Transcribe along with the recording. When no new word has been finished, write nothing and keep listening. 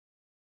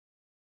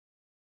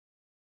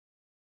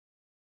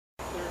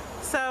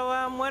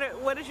So,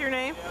 what is your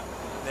name?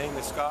 Name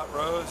is Scott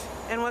Rose.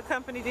 And what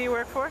company do you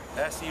work for?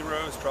 SE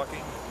Rose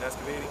Trucking and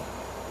Excavating.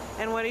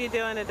 And what are you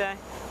doing today?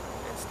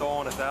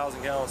 Installing a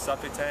 1,000-gallon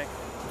septic tank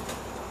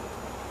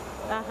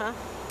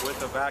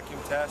with a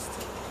vacuum test.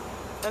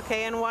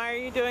 Okay, and why are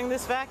you doing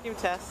this vacuum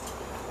test?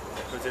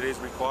 Because it is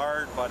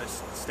required by the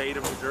state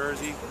of New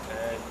Jersey,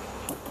 and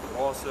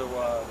also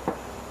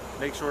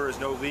make sure there's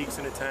no leaks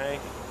in the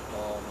tank,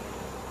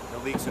 no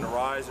leaks in the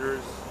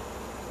risers,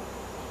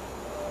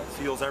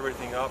 seals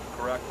everything up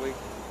correctly.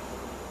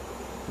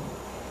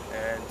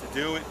 And to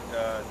do it,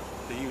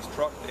 they use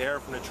air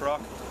from the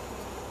truck.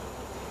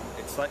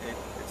 It's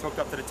hooked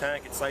up to the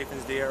tank, it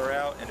siphons the air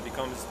out, and it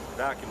becomes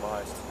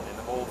vacuumized. And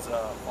it holds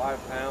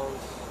 5 pounds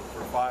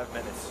for 5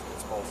 minutes,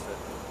 it's supposed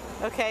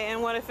to. Okay,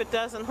 and what if it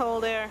doesn't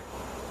hold air?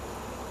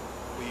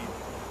 We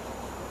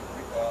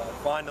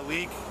find the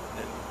leak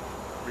and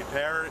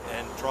repair it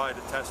and try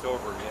to test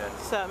over again.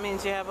 So it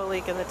means you have a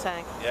leak in the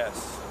tank?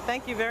 Yes.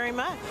 Thank you very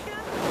much.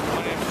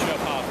 My name is Jeff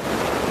Hoffman.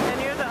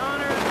 And you're the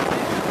owner of the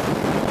business?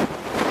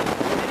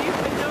 And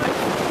you've been doing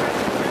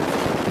pressure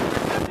testing for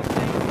septic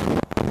tanks?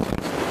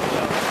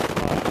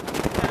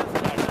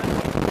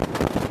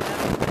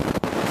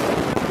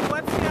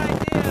 What's the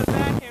idea of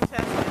vacuum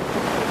testing?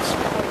 It's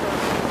quicker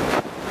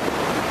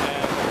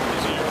and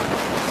easier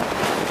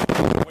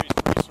to waste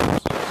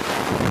resources.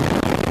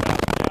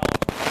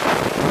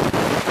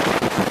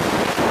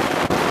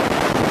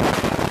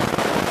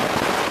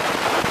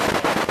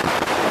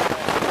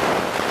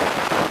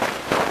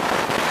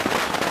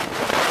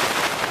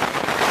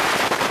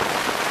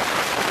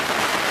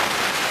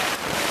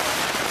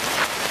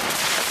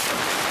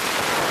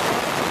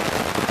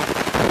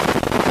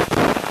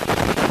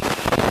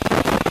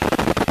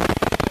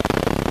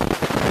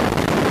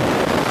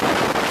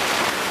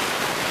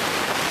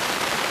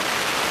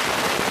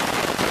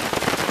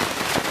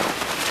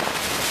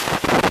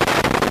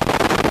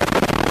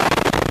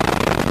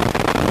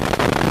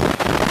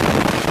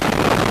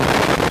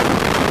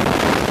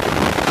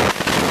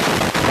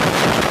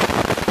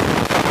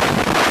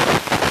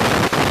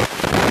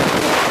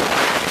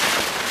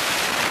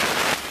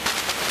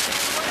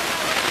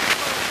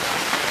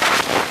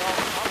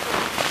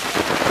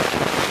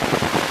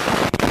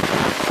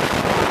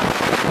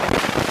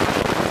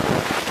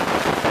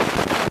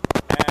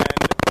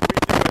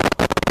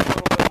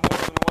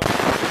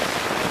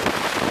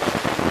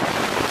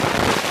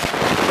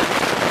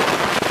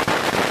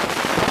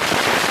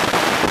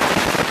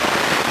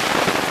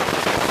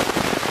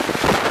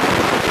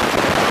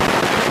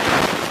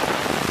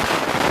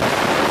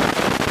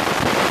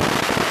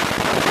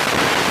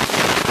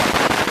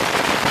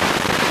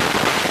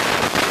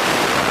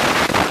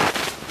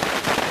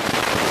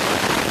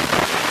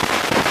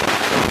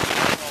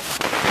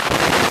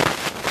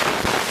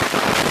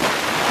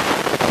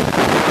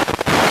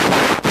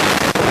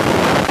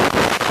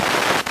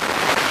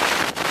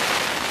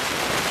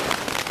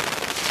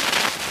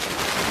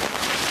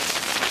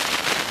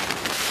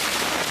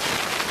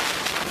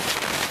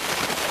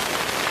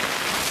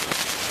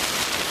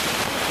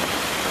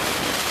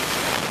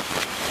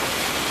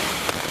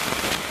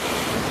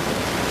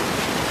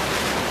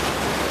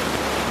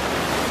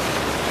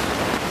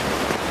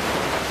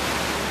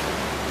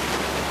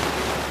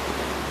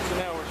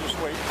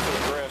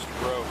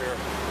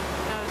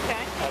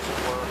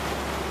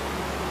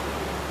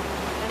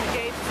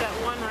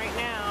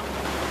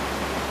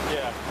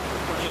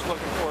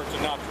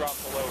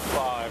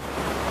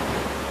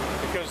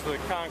 Because the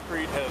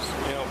concrete has,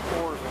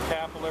 pores and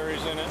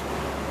capillaries in it,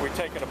 we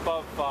take it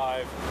above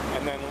 5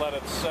 and then let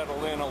it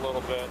settle in a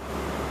little bit,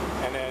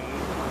 and then,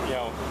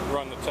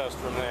 run the test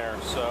from there.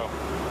 So.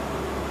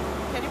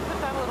 Can you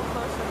put that a little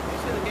closer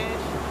to the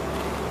gauge?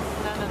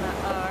 No.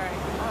 Oh, all right.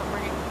 Oh,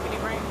 can you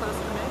bring it closer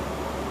to me?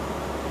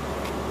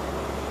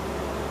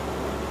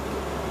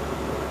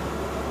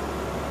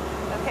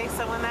 Okay,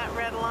 so when that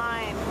red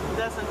line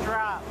doesn't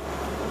drop.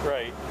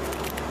 Right.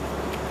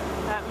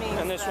 That means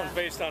and this one's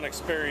based on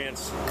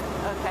experience.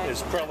 Okay.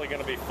 Is probably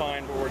going to be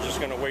fine, but we're just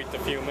going to wait a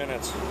few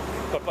minutes.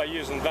 But by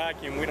using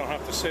vacuum, we don't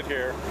have to sit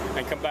here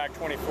and come back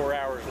 24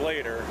 hours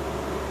later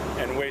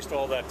and waste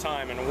all that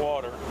time and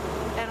water.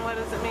 And what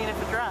does it mean if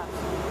it drops?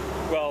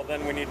 Well,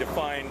 then we need to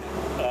find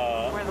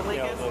where the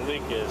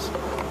leak is.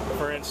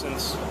 For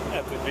instance,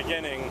 at the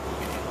beginning,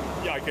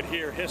 I could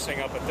hear hissing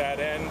up at that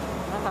end,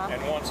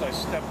 and once I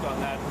stepped on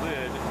that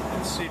lid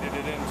and seated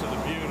it into the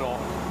butyl,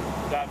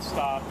 that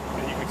stopped,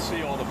 and you could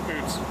see all the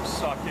boots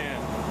suck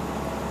in.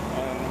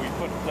 And we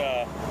put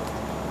the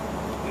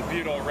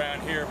butyl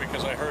around here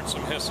because I heard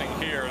some hissing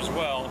here as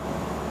well,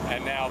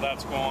 and now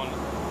that's gone,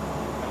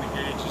 and the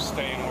gauge is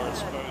staying where it's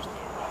supposed to.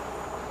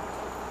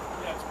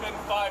 Yeah, it's been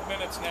 5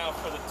 minutes now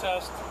for the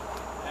test,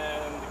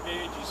 and the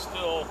gauge is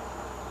still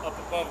up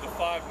above the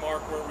 5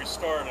 mark where we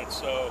started,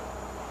 so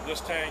this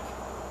tank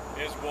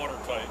is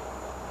watertight.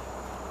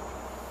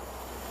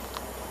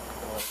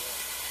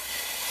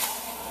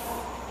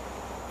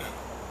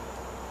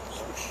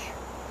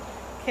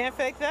 Can't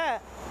fake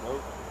that.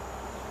 Nope.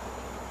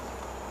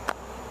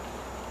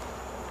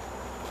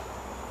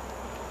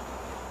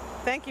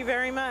 Thank you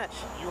very much.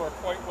 You are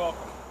quite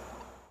welcome.